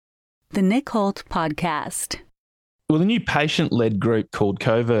The Nick Holt Podcast. Well, the new patient-led group called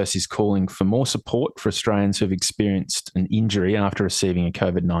Coverse is calling for more support for Australians who have experienced an injury after receiving a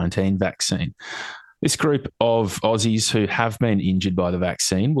COVID-19 vaccine. This group of Aussies who have been injured by the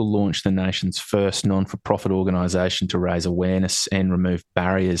vaccine will launch the nation's first non-for-profit organisation to raise awareness and remove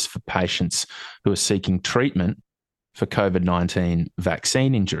barriers for patients who are seeking treatment for COVID-19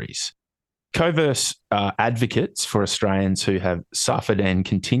 vaccine injuries. Coverse are advocates for Australians who have suffered and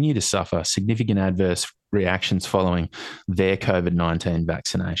continue to suffer significant adverse reactions following their COVID-19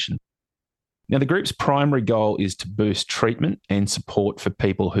 vaccination. Now, the group's primary goal is to boost treatment and support for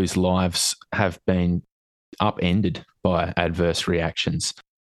people whose lives have been upended by adverse reactions.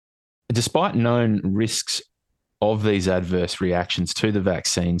 Despite known risks of these adverse reactions to the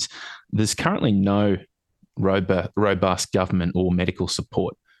vaccines, there's currently no robust government or medical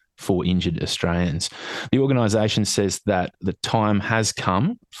support for injured Australians. The organisation says that the time has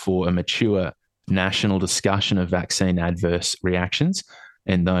come for a mature national discussion of vaccine adverse reactions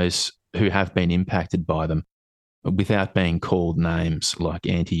and those who have been impacted by them without being called names like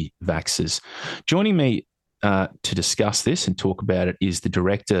anti-vaxxers. Joining me to discuss this and talk about it is the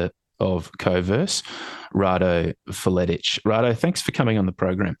director of Coverse, Rado Faletic. Rado, thanks for coming on the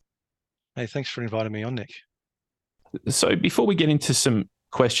program. Hey, thanks for inviting me on, Nick. So before we get into some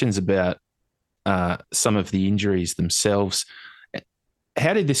questions about some of the injuries themselves,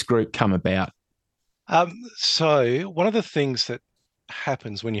 how did this group come about? So one of the things that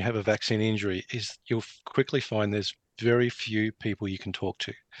happens when you have a vaccine injury is you'll quickly find there's very few people you can talk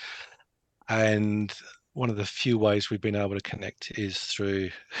to. And one of the few ways we've been able to connect is through,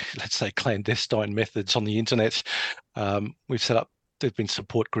 let's say, clandestine methods on the internet. We've set up, there've been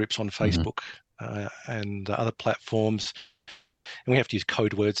support groups on Facebook and other platforms. And we have to use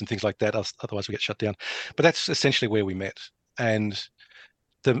code words and things like that, otherwise we get shut down. But that's essentially where we met. And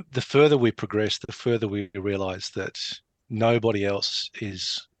the further we progress, the further we realize that nobody else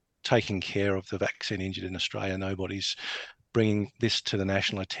is taking care of the vaccine injured in Australia. Nobody's bringing this to the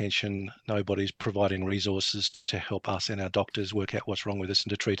national attention. Nobody's providing resources to help us and our doctors work out what's wrong with us and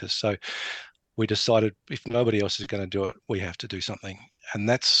to treat us. So we decided if nobody else is going to do it, we have to do something. And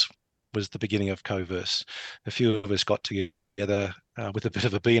was the beginning of Coverse. A few of us got together with a bit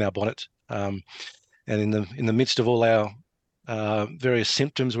of a bee in our bonnet, and in the midst of all our various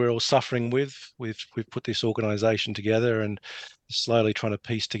symptoms we're all suffering with, we've put this organisation together and slowly trying to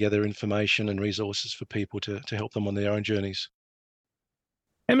piece together information and resources for people to help them on their own journeys.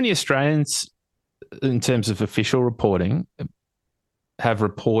 How many Australians, in terms of official reporting, have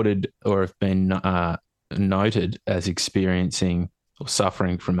reported or have been noted as experiencing or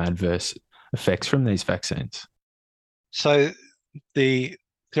suffering from adverse effects from these vaccines? So the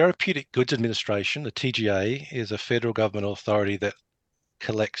Therapeutic Goods Administration, the TGA, is a federal government authority that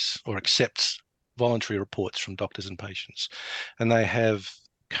collects or accepts voluntary reports from doctors and patients. And they have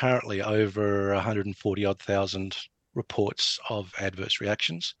currently over 140,000 reports of adverse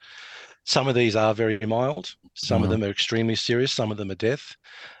reactions. Some of these are very mild. Some of them are extremely serious. Some of them are death.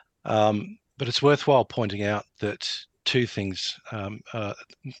 But it's worthwhile pointing out that two things that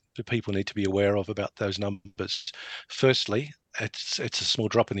people need to be aware of about those numbers. Firstly, it's a small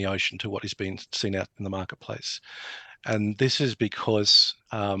drop in the ocean to what is being seen out in the marketplace. And this is because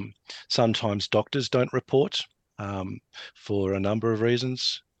sometimes doctors don't report for a number of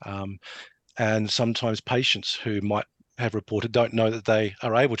reasons. And sometimes patients who might have reported don't know that they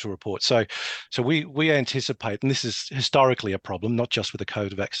are able to report. So we anticipate, and this is historically a problem, not just with the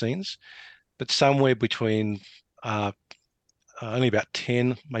COVID vaccines, but somewhere between only about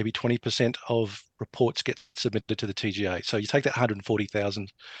 10, maybe 20% of reports get submitted to the TGA. So you take that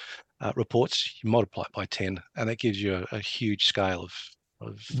 140,000 reports, you multiply it by 10, and that gives you a huge scale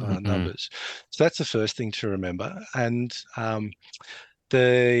of numbers. So that's the first thing to remember. And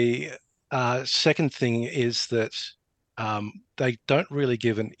the second thing is that they don't really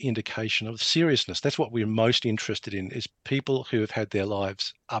give an indication of seriousness. That's what we're most interested in, is people who have had their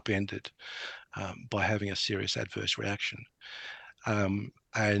lives upended by having a serious adverse reaction.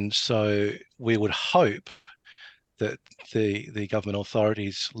 And so we would hope that the government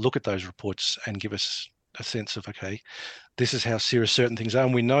authorities look at those reports and give us a sense of, okay, this is how serious certain things are.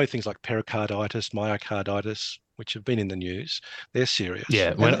 And we know things like pericarditis, myocarditis, which have been in the news, they're serious.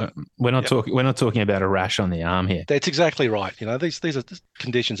 Yeah, we're not talking about a rash on the arm here. That's exactly right. You know, these are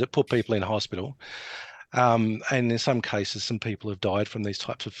conditions that put people in hospital. And in some cases, some people have died from these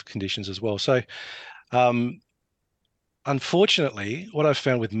types of conditions as well. So unfortunately, what I've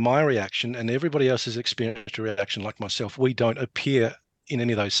found with my reaction, and everybody else has experienced a reaction like myself, we don't appear in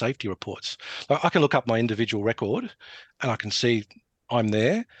any of those safety reports. Like, I can look up my individual record and I can see I'm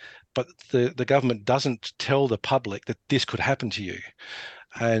there, but the government doesn't tell the public that this could happen to you.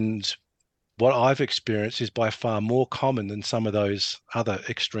 And what I've experienced is by far more common than some of those other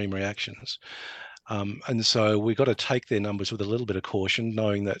extreme reactions. And so we've got to take their numbers with a little bit of caution,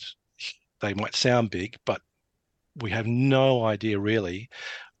 knowing that they might sound big, but we have no idea really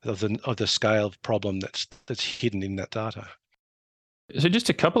of the scale of problem that's hidden in that data. So just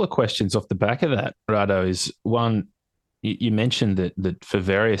a couple of questions off the back of that, Rado, is one, you mentioned that for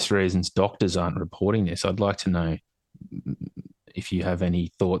various reasons doctors aren't reporting this. I'd like to know if you have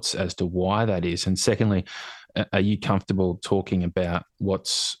any thoughts as to why that is. And secondly, are you comfortable talking about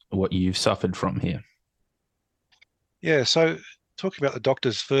what you've suffered from here? Yeah, so talking about the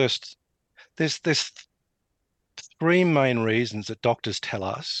doctors first, there's three main reasons that doctors tell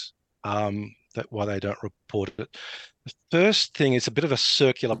us that why they don't report it. The first thing is a bit of a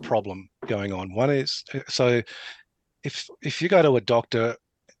circular problem going on. One is, so if you go to a doctor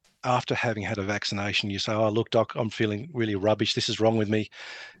after having had a vaccination, you say, "Oh, look, doc, I'm feeling really rubbish. This is wrong with me."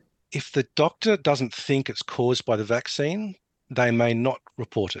 If the doctor doesn't think it's caused by the vaccine, they may not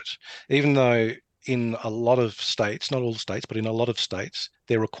report it, even though in a lot of states, not all states, but in a lot of states,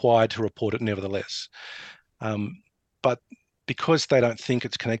 they're required to report it nevertheless. But because they don't think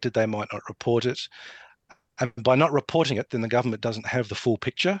it's connected, they might not report it. And by not reporting it, then the government doesn't have the full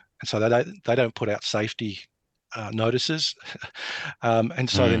picture, and so they don't put out safety notices, and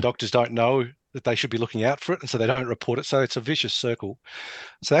so then doctors don't know that they should be looking out for it, and so they don't report it. So it's a vicious circle.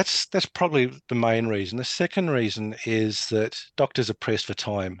 So that's probably the main reason. The second reason is that doctors are pressed for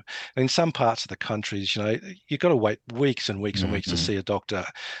time. And in some parts of the countries, you've got to wait weeks and weeks and weeks to see a doctor,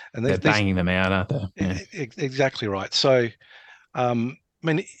 and they're banging them out, aren't they? Yeah. Exactly right. So, I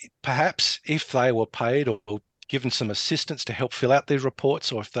mean, perhaps if they were paid or given some assistance to help fill out these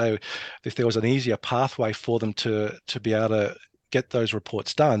reports, or if there was an easier pathway for them to be able to get those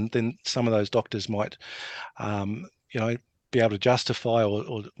reports done, then some of those doctors might, be able to justify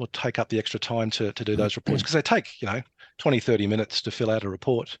or take up the extra time to do those reports, because they take 20, 30 minutes to fill out a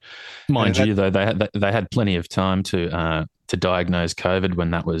report. Mind you, though, they had plenty of time to diagnose COVID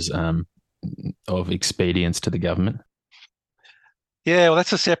when that was of expedience to the government. Yeah, well,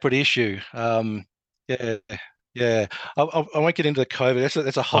 that's a separate issue. Yeah. I won't get into the COVID.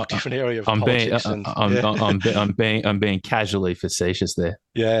 That's a whole different area of politics. I'm being casually facetious there.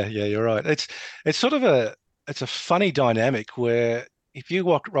 Yeah, you're right. It's sort of a funny dynamic where if you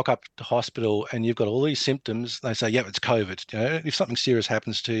rock up to hospital and you've got all these symptoms, they say, "Yeah, it's COVID." If something serious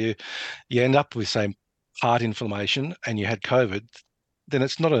happens to you, you end up with, say, heart inflammation, and you had COVID, then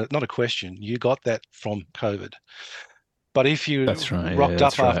it's not a question. You got that from COVID. But if you rocked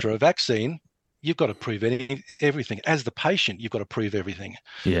up after a vaccine, you've got to prove everything. As the patient, you've got to prove everything.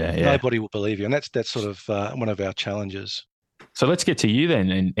 Yeah. Nobody will believe you, and that's sort of one of our challenges. So let's get to you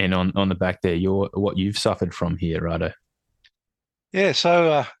then, and on the back there, what you've suffered from here, Rado. Yeah,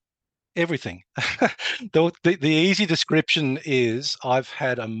 so everything. The easy description is I've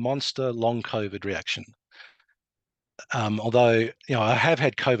had a monster long COVID reaction. Although I have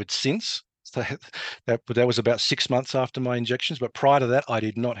had COVID since. So that was about 6 months after my injections, but prior to that, I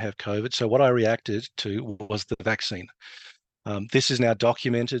did not have COVID. So what I reacted to was the vaccine. This is now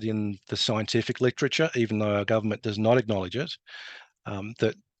documented in the scientific literature, even though our government does not acknowledge it,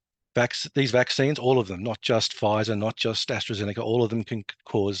 that these vaccines, all of them, not just Pfizer, not just AstraZeneca, all of them can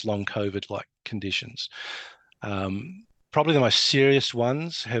cause long COVID-like conditions. Probably the most serious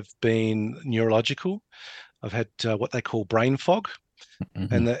ones have been neurological. I've had what they call brain fog.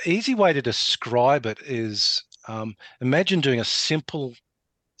 Mm-hmm. And the easy way to describe it is imagine doing a simple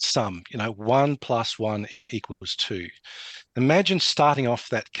sum, 1 + 1 = 2. Imagine starting off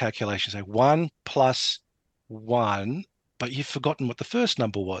that calculation, say 1 + 1, but you've forgotten what the first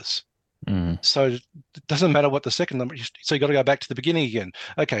number was. So it doesn't matter what the second number is. So you've got to go back to the beginning again.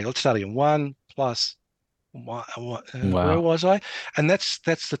 Okay, let's start again. 1 + 1. Wow. Where was I? And that's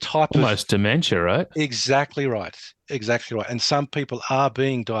the type almost dementia, right? Exactly right. And some people are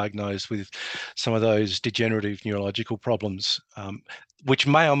being diagnosed with some of those degenerative neurological problems, which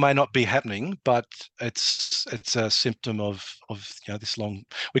may or may not be happening, but it's a symptom of this long.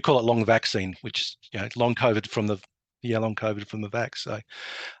 We call it long vaccine, which is long COVID from the vax.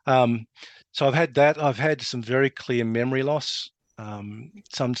 So I've had that. I've had some very clear memory loss.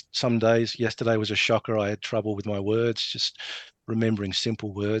 Some days, yesterday was a shocker. I had trouble with my words, just remembering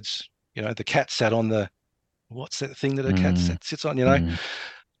simple words. The cat sat on what's that thing that a cat sits on?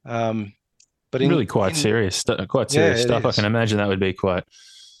 But really serious stuff. I can imagine that would be quite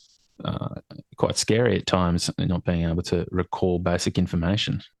scary at times, not being able to recall basic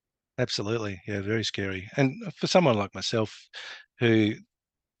information. Absolutely, yeah, very scary. And for someone like myself, who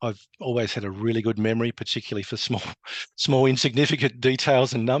I've always had a really good memory, particularly for small insignificant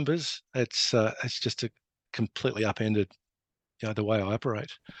details and numbers. It's just a completely upended, the way I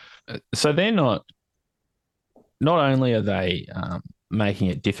operate. So they're not only are they making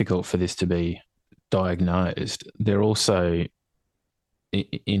it difficult for this to be diagnosed, they're also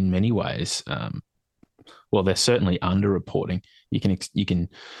in many ways, well, they're certainly underreporting. You can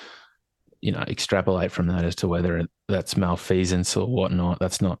extrapolate from that as to whether that's malfeasance or whatnot.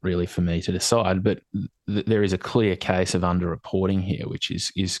 That's not really for me to decide, but there is a clear case of underreporting here, which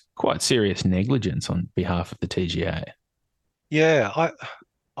is quite serious negligence on behalf of the TGA. Yeah,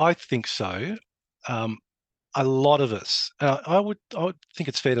 I think so. A lot of us, I would think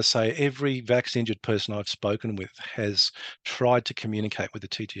it's fair to say every vaccine injured person I've spoken with has tried to communicate with the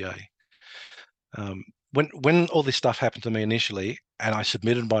TGA. When all this stuff happened to me initially, and I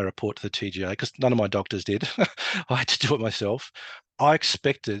submitted my report to the TGA because none of my doctors did, I had to do it myself. I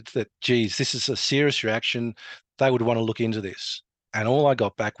expected that, geez, this is a serious reaction. They would want to look into this. And all I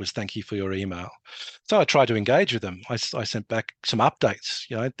got back was, thank you for your email. So I tried to engage with them. I sent back some updates.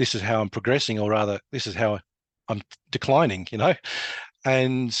 This is how I'm progressing, or rather, this is how I'm declining.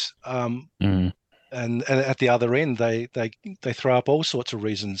 And and at the other end, they throw up all sorts of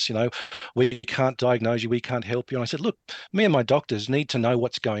reasons. We can't diagnose you, we can't help you. And I said, look, me and my doctors need to know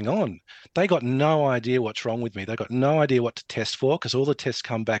what's going on. They got no idea what's wrong with me. They got no idea what to test for because all the tests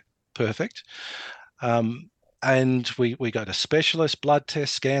come back perfect. And we go to specialists, blood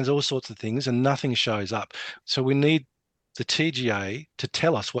tests, scans, all sorts of things, and nothing shows up. So we need the TGA to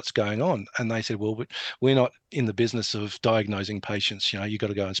tell us what's going on. And they said, well, we're not in the business of diagnosing patients. You've got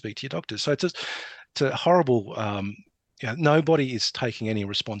to go and speak to your doctors. So it's a horrible, nobody is taking any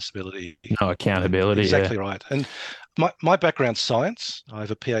responsibility. No accountability. Exactly right. And my background's science. I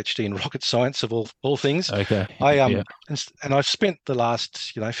have a PhD in rocket science of all things. Okay. And I've spent the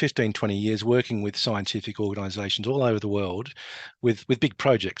last 15, 20 years working with scientific organizations all over the world with big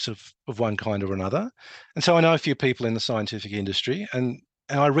projects of one kind or another. And so I know a few people in the scientific industry, and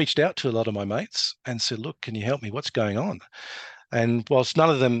I reached out to a lot of my mates and said, look, can you help me? What's going on? And whilst none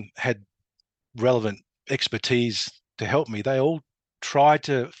of them had relevant expertise to help me, they all tried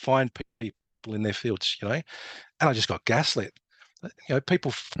to find people in their fields, and I just got gaslit.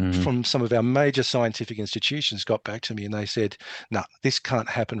 People from some of our major scientific institutions got back to me and they said, no, this can't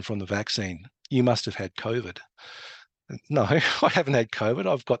happen from the vaccine. You must have had COVID. No, I haven't had COVID.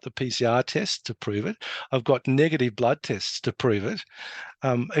 I've got the PCR tests to prove it. I've got negative blood tests to prove it.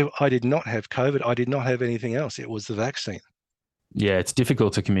 I did not have COVID. I did not have anything else. It was the vaccine. Yeah, it's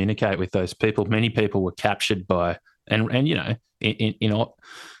difficult to communicate with those people. Many people were captured by, and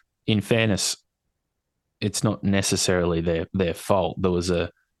in fairness, it's not necessarily their fault. There was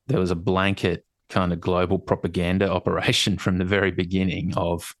a blanket kind of global propaganda operation from the very beginning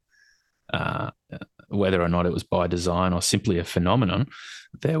of whether or not it was by design or simply a phenomenon.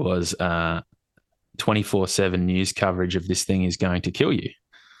 There was 24/7 news coverage of this thing is going to kill you.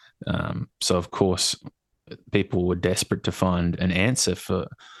 So of course, people were desperate to find an answer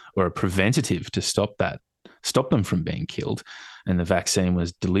or a preventative to stop them from being killed, and the vaccine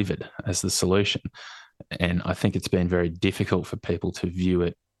was delivered as the solution. And I think it's been very difficult for people to view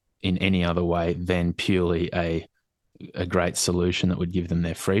it in any other way than purely a great solution that would give them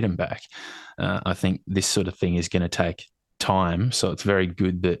their freedom back. I think this sort of thing is going to take time. So it's very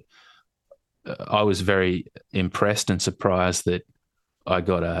good that I was very impressed and surprised that I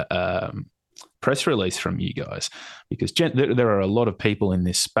got a press release from you guys, because there are a lot of people in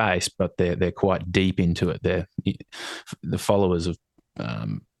this space, but they're quite deep into it. They're the followers of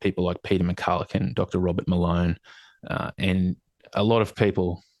people like Peter McCulloch and Dr. Robert Malone, and a lot of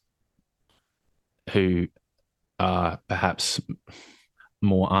people who are perhaps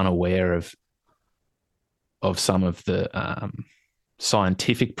more unaware of some of the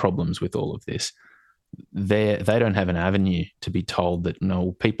scientific problems with all of this. They don't have an avenue to be told that,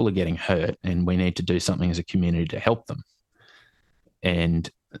 no, people are getting hurt and we need to do something as a community to help them. And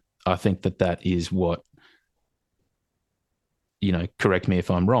I think that is what, correct me if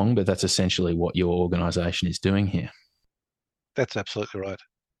I'm wrong, but that's essentially what your organisation is doing here. That's absolutely right.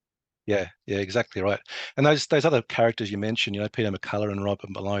 Yeah, exactly right. And those other characters you mentioned, Peter McCulloch and Robert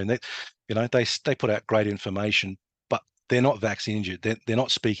Malone, they put out great information, but they're not vaccine injured. They're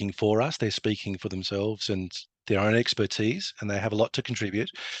not speaking for us. They're speaking for themselves and their own expertise, and they have a lot to contribute.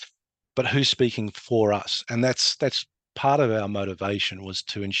 But who's speaking for us? And that's part of our motivation, was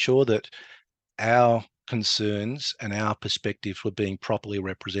to ensure that our concerns and our perspectives were being properly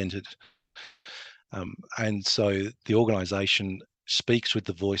represented. And so the organisation speaks with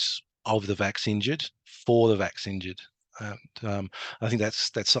the voice of the vaccine injured for the vaccine injured. And I think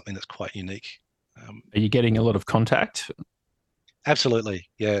that's something that's quite unique. Are you getting a lot of contact? Absolutely,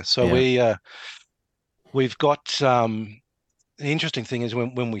 yeah. So we've got the interesting thing is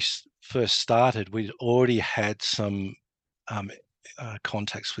when we first started, we'd already had some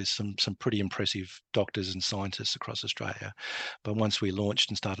contacts with some pretty impressive doctors and scientists across Australia. But once we launched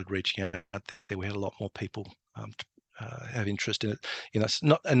and started reaching out there, we had a lot more people have interest in it. It's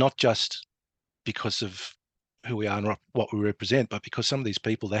not just because of who we are and what we represent, but because some of these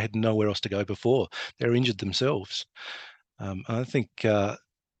people, they had nowhere else to go before. They're injured themselves. I think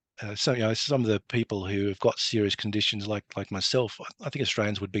some of the people who have got serious conditions like myself, I think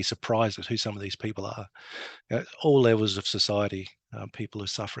Australians would be surprised at who some of these people are. All levels of society, people are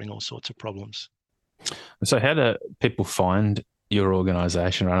suffering all sorts of problems. So how do people find your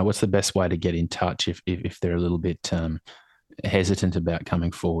organisation, Rana? What's the best way to get in touch if they're a little bit hesitant about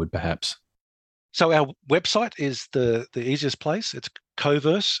coming forward, perhaps? So our website is the easiest place. It's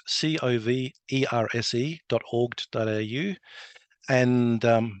Coverse, coverse.org.au. And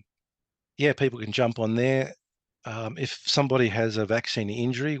people can jump on there. If somebody has a vaccine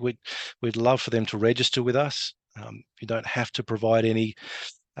injury, we'd love for them to register with us. You don't have to provide any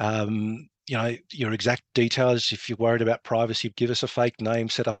your exact details. If you're worried about privacy, give us a fake name,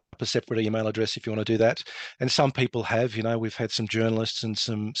 set up a separate email address if you want to do that. And some people have, we've had some journalists and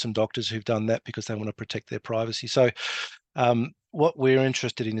some doctors who've done that because they want to protect their privacy. So what we're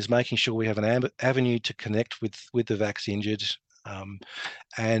interested in is making sure we have an avenue to connect with the vax injured,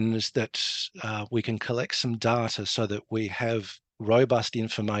 and that we can collect some data so that we have robust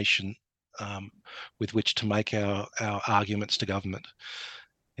information with which to make our arguments to government.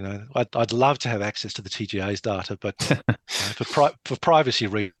 I'd love to have access to the TGA's data, but for privacy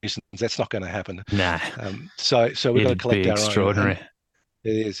reasons, that's not going to happen. Nah. So we're going to collect our extraordinary. own.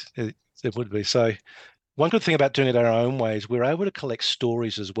 It is. It would be. So one good thing about doing it our own way is we're able to collect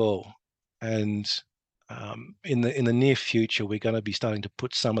stories as well. And in the near future, we're going to be starting to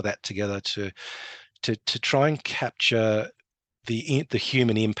put some of that together to try and capture the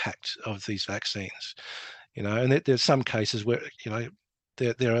human impact of these vaccines. And there's some cases where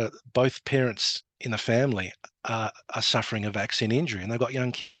there are both parents in the family are suffering a vaccine injury and they've got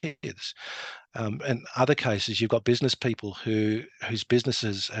young kids. And other cases, you've got business people whose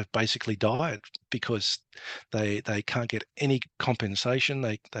businesses have basically died because they can't get any compensation.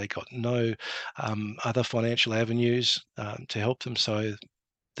 They got no other financial avenues to help them. So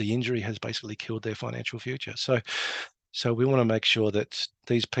the injury has basically killed their financial future. So we want to make sure that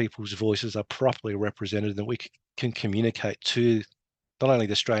these people's voices are properly represented and that we can communicate to not only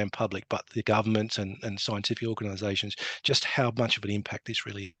the Australian public, but the government and scientific organisations, just how much of an impact this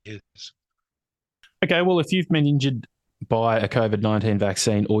really is. Okay, well, if you've been injured by a COVID-19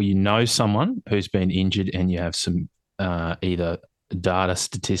 vaccine or you know someone who's been injured and you have some either data,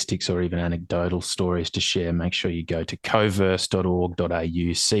 statistics, or even anecdotal stories to share, make sure you go to coverse.org.au,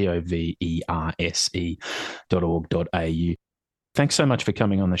 coverse.org.au. Thanks so much for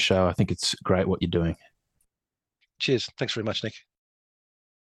coming on the show. I think it's great what you're doing. Cheers. Thanks very much, Nick.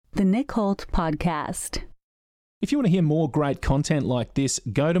 The Nick Holt Podcast. If you want to hear more great content like this,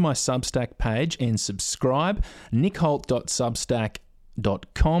 go to my Substack page and subscribe,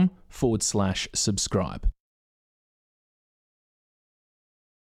 nickholt.substack.com/subscribe.